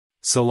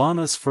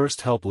Solana's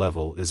first help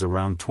level is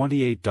around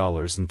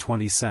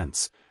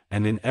 $28.20,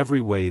 and in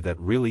every way that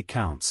really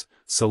counts,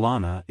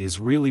 Solana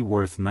is really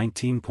worth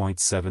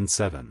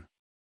 19.77.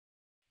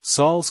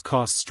 Sol's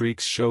cost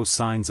streaks show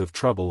signs of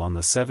trouble on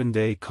the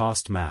 7-day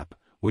cost map,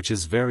 which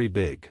is very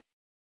big.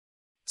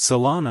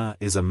 Solana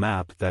is a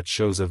map that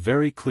shows a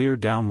very clear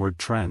downward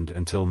trend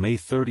until May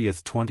 30,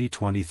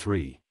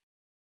 2023.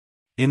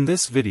 In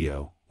this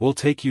video, we'll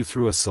take you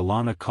through a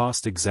Solana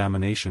cost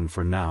examination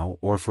for now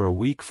or for a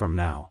week from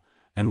now,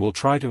 and we'll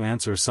try to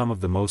answer some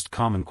of the most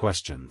common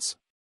questions.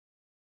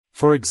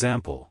 For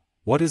example,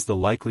 what is the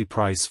likely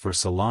price for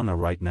Solana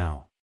right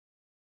now?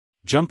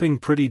 Jumping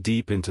pretty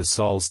deep into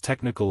Sol's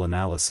technical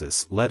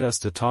analysis led us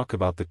to talk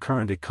about the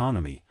current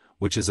economy,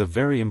 which is a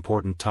very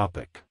important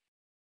topic.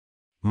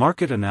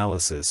 Market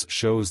analysis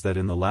shows that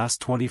in the last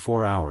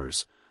 24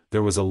 hours,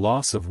 there was a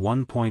loss of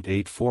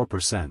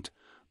 1.84%,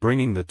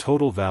 bringing the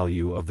total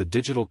value of the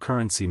digital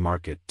currency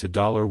market to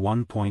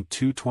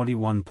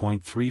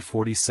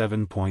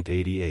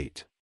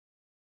 $1.221.347.88.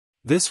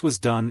 This was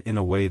done in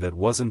a way that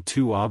wasn't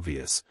too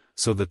obvious,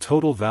 so the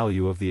total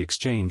value of the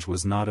exchange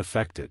was not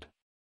affected.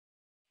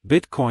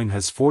 Bitcoin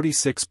has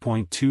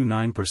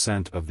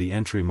 46.29% of the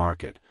entry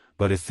market,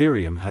 but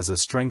Ethereum has a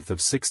strength of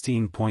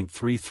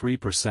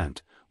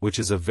 16.33%, which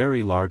is a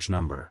very large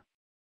number.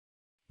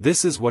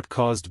 This is what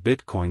caused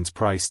Bitcoin's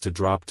price to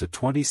drop to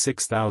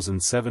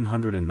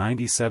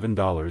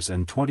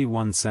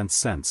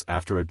 $26,797.21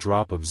 after a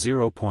drop of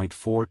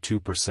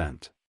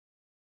 0.42%.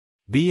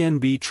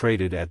 BNB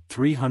traded at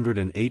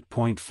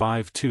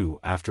 308.52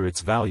 after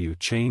its value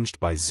changed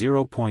by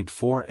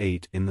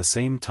 0.48 in the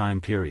same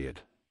time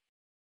period.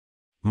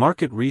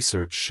 Market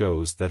research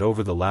shows that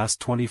over the last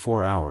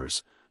 24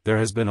 hours, there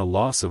has been a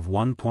loss of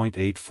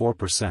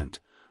 1.84%,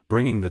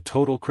 bringing the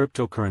total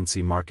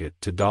cryptocurrency market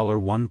to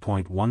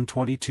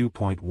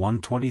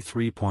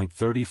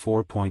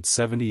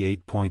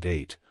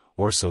 $1.122.123.34.78.8,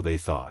 or so they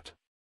thought.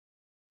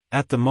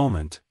 At the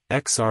moment,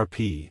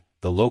 XRP,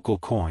 the local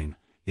coin,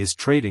 is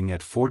trading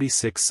at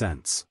 46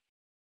 cents.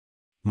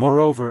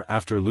 Moreover,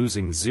 after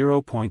losing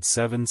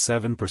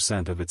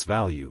 0.77% of its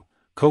value,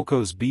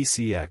 Coco's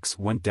BCX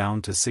went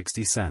down to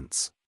 60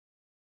 cents.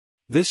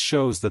 This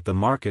shows that the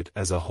market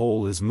as a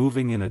whole is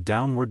moving in a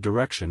downward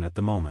direction at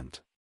the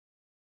moment.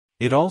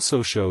 It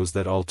also shows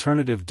that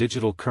alternative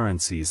digital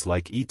currencies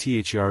like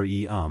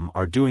Ethereum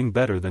are doing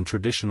better than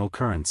traditional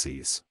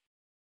currencies.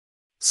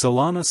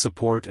 Solana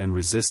support and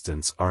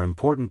resistance are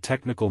important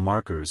technical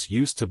markers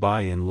used to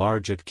buy in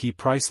large at key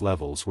price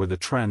levels where the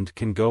trend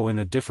can go in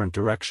a different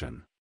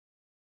direction.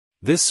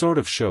 This sort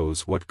of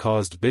shows what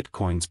caused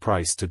Bitcoin's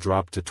price to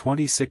drop to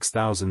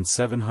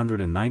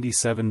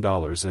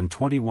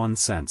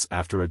 $26,797.21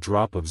 after a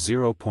drop of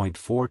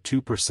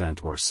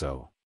 0.42% or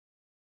so.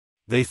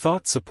 They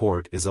thought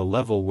support is a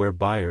level where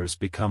buyers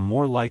become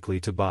more likely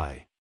to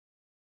buy.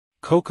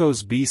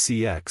 Coco's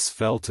BCX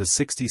fell to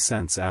 60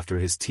 cents after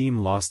his team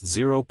lost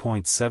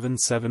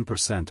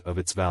 0.77% of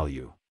its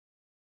value.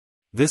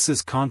 This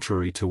is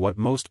contrary to what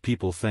most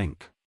people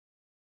think.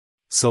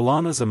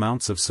 Solana's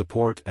amounts of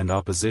support and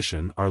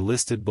opposition are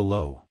listed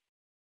below.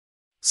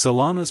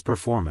 Solana's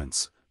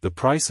performance: the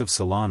price of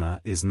Solana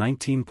is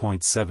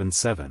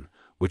 19.77,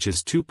 which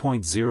is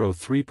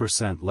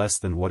 2.03% less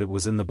than what it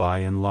was in the buy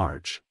and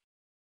large.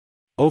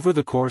 Over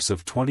the course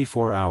of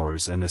 24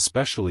 hours and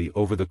especially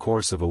over the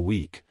course of a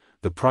week,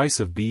 the price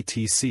of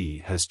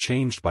BTC has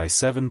changed by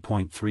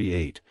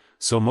 7.38,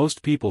 so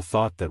most people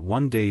thought that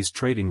one day's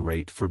trading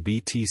rate for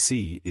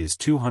BTC is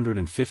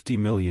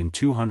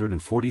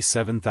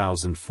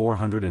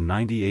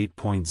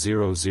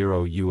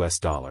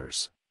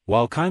 $250,247,498.00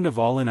 while kind of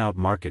all-in-out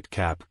market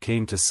cap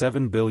came to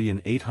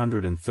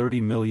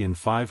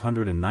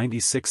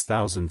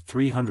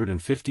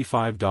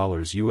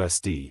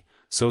 $7,830,596,355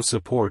 so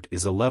support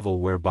is a level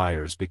where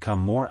buyers become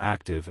more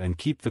active and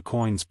keep the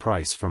coin's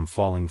price from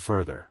falling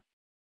further.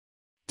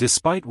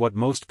 Despite what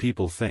most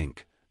people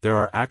think, there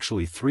are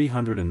actually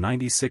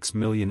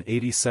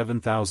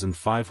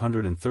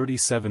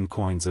 396,087,537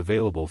 coins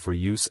available for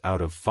use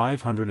out of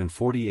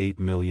 548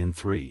 million.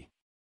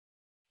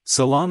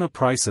 Solana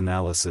price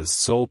analysis: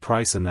 Sol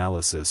price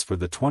analysis for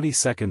the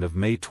 22nd of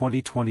May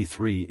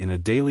 2023 in a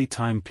daily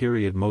time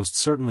period most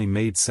certainly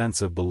made sense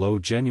of below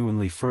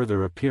genuinely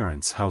further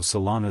appearance how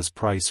Solana's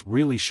price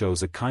really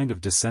shows a kind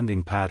of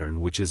descending pattern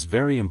which is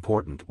very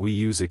important. We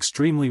use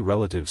extremely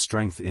relative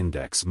strength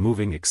index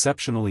moving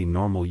exceptionally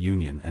normal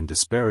union and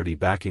disparity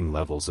backing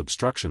levels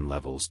obstruction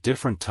levels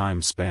different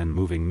time span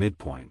moving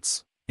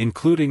midpoints,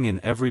 including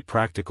in every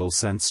practical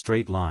sense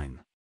straight line.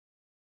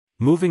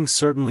 Moving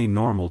certainly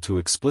normal to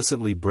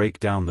explicitly break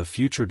down the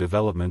future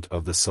development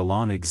of the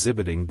Solana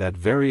exhibiting that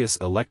various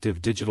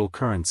elective digital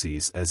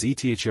currencies as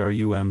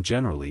Ethereum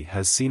generally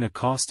has seen a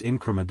cost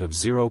increment of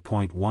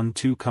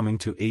 0.12 coming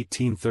to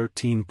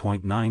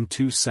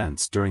 1813.92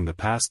 cents during the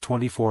past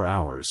 24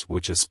 hours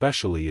which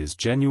especially is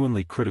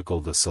genuinely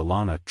critical. The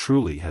Solana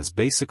truly has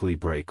basically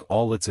break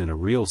all its in a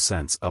real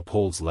sense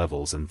upholds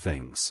levels and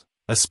things.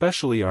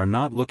 especially are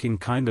not looking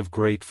kind of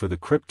great for the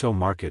crypto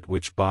market,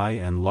 which by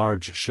and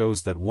large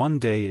shows that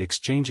one-day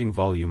exchanging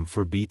volume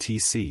for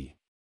BTC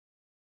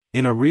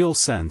in a real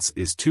sense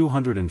is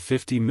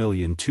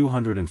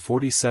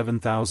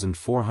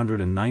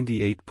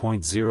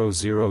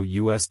 250,247,498.00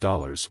 US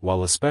dollars,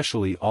 while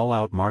especially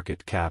all-out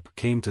market cap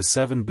came to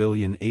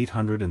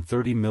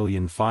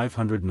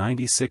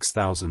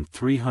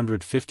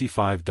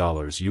 7,830,596,355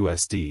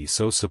 USD.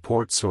 So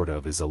support sort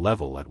of is a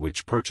level at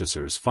which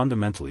purchasers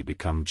fundamentally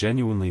become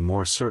genuinely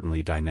more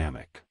certainly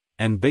dynamic,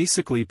 and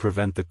basically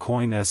prevent the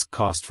coin's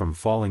cost from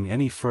falling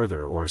any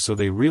further, or so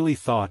they really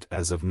thought.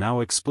 As of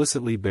now,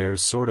 explicitly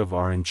bears sort of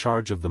are in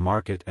charge of the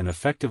market and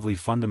effectively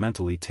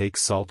fundamentally take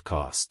salt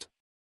cost.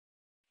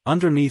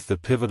 Underneath the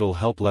pivotal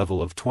help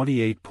level of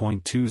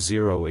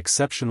 28.20,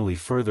 exceptionally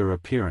further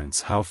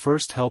appearance how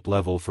first help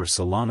level for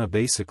Solana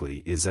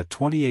basically is at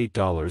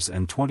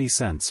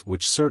 $28.20,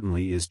 which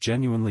certainly is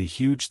genuinely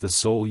huge. The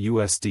Sol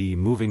USD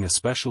moving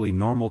especially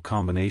normal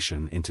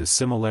combination into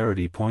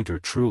similarity pointer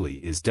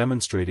truly is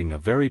demonstrating a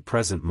very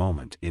present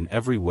moment in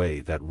every way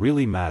that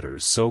really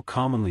matters, so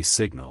commonly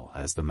signal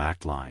as the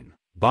MACD line.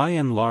 By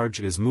and large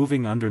is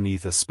moving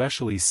underneath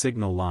especially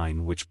signal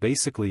line, which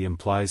basically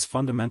implies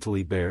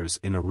fundamentally bears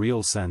in a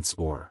real sense,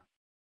 or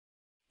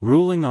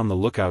ruling on the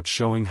lookout,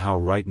 showing how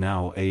right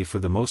now a for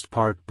the most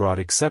part brought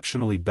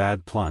exceptionally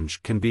bad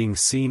plunge can being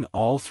seen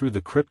all through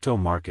the crypto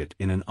market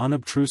in an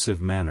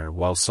unobtrusive manner,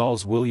 while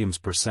Sol's Williams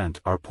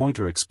 %, our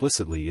pointer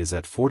explicitly is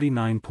at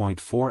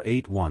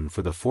 49.481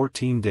 for the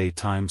 14-day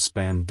time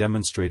span,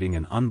 demonstrating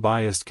an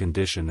unbiased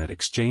condition at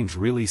exchange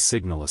really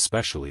signal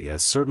especially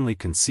as certainly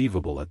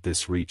conceivable at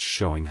this reach,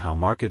 showing how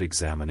market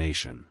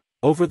examination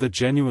over the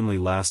genuinely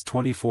last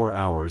 24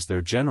 hours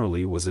there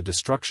generally was a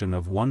destruction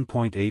of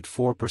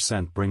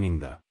 1.84%, bringing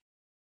the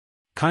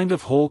kind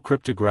of whole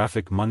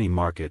cryptographic money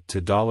market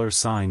to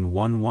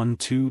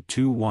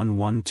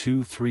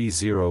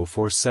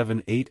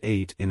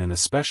 $1122112304788 in an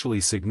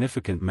especially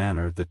significant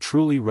manner. The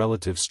truly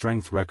relative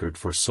strength record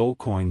for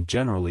Solcoin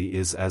generally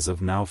is as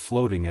of now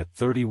floating at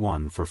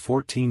 31 for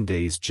 14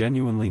 days,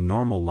 genuinely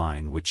normal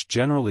line, which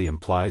generally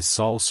implies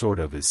Sol sort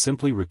of is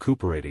simply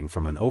recuperating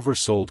from an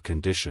oversold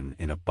condition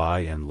in a by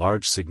and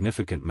large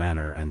significant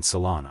manner, and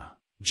Solana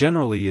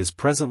generally is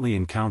presently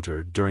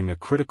encountered during a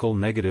critical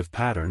negative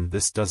pattern.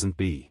 This doesn't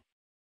be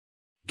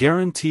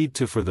guaranteed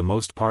to for the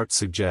most part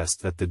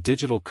suggest that the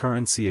digital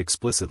currency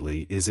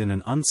explicitly is in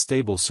an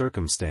unstable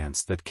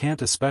circumstance that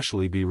can't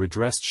especially be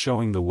redressed,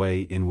 showing the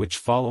way in which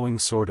following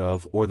sort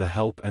of or the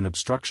help and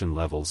obstruction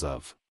levels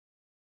of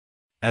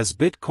as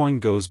Bitcoin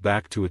goes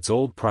back to its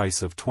old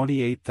price of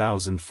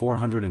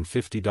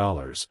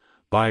 $28,450,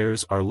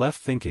 buyers are left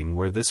thinking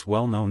where this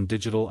well-known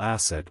digital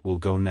asset will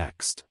go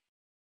next.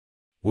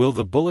 Will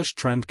the bullish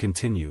trend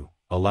continue,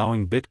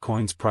 allowing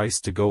Bitcoin's price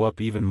to go up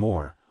even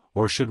more,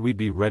 or should we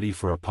be ready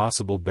for a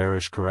possible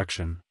bearish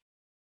correction?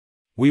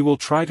 We will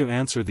try to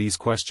answer these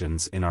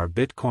questions in our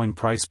Bitcoin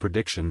price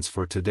predictions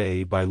for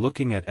today by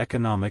looking at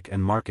economic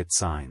and market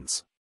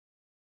signs.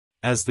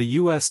 As the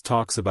US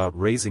talks about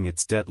raising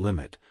its debt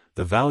limit,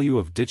 the value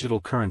of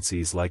digital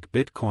currencies like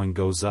Bitcoin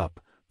goes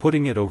up,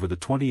 putting it over the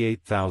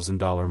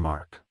 $28,000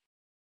 mark.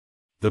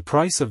 The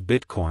price of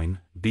Bitcoin,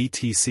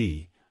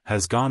 BTC,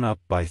 has gone up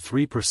by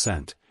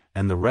 3%,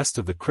 and the rest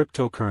of the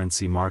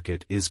cryptocurrency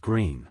market is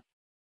green.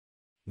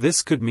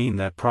 This could mean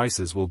that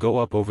prices will go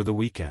up over the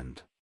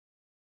weekend.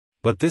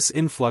 But this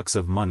influx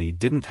of money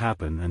didn't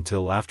happen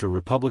until after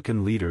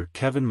Republican leader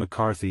Kevin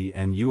McCarthy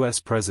and U.S.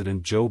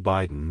 President Joe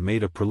Biden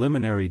made a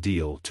preliminary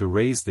deal to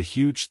raise the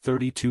huge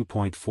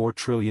 $32.4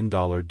 trillion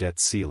debt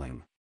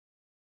ceiling.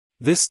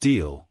 This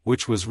deal,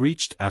 which was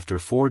reached after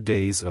 4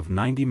 days of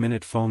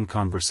 90-minute phone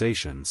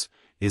conversations,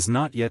 is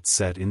not yet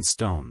set in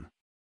stone.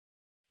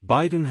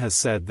 Biden has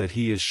said that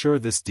he is sure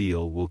this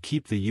deal will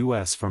keep the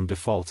U.S. from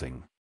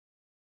defaulting.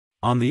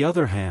 On the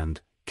other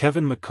hand,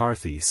 Kevin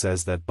McCarthy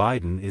says that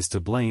Biden is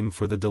to blame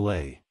for the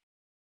delay.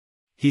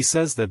 He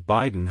says that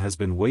Biden has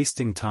been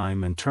wasting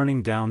time and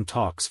turning down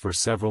talks for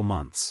several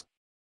months.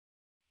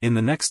 In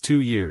the next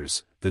 2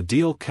 years, the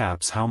deal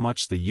caps how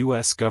much the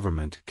U.S.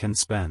 government can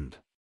spend.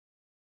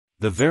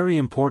 The very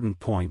important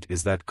point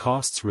is that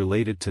costs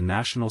related to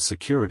national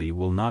security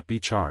will not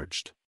be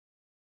charged.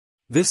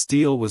 This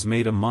deal was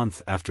made a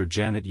month after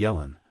Janet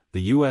Yellen,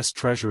 the U.S.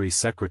 Treasury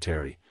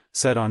Secretary,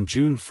 said on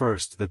June 1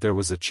 that there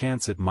was a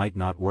chance it might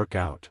not work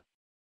out.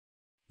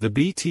 The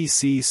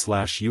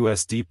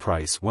BTC/USD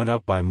price went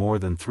up by more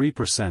than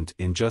 3%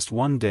 in just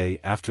 1 day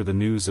after the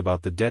news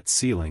about the debt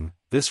ceiling.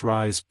 This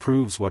rise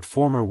proves what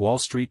former Wall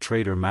Street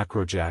trader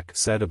Macrojack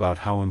said about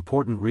how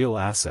important real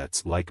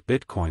assets like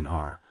Bitcoin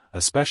are,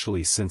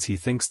 especially since he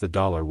thinks the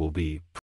dollar will be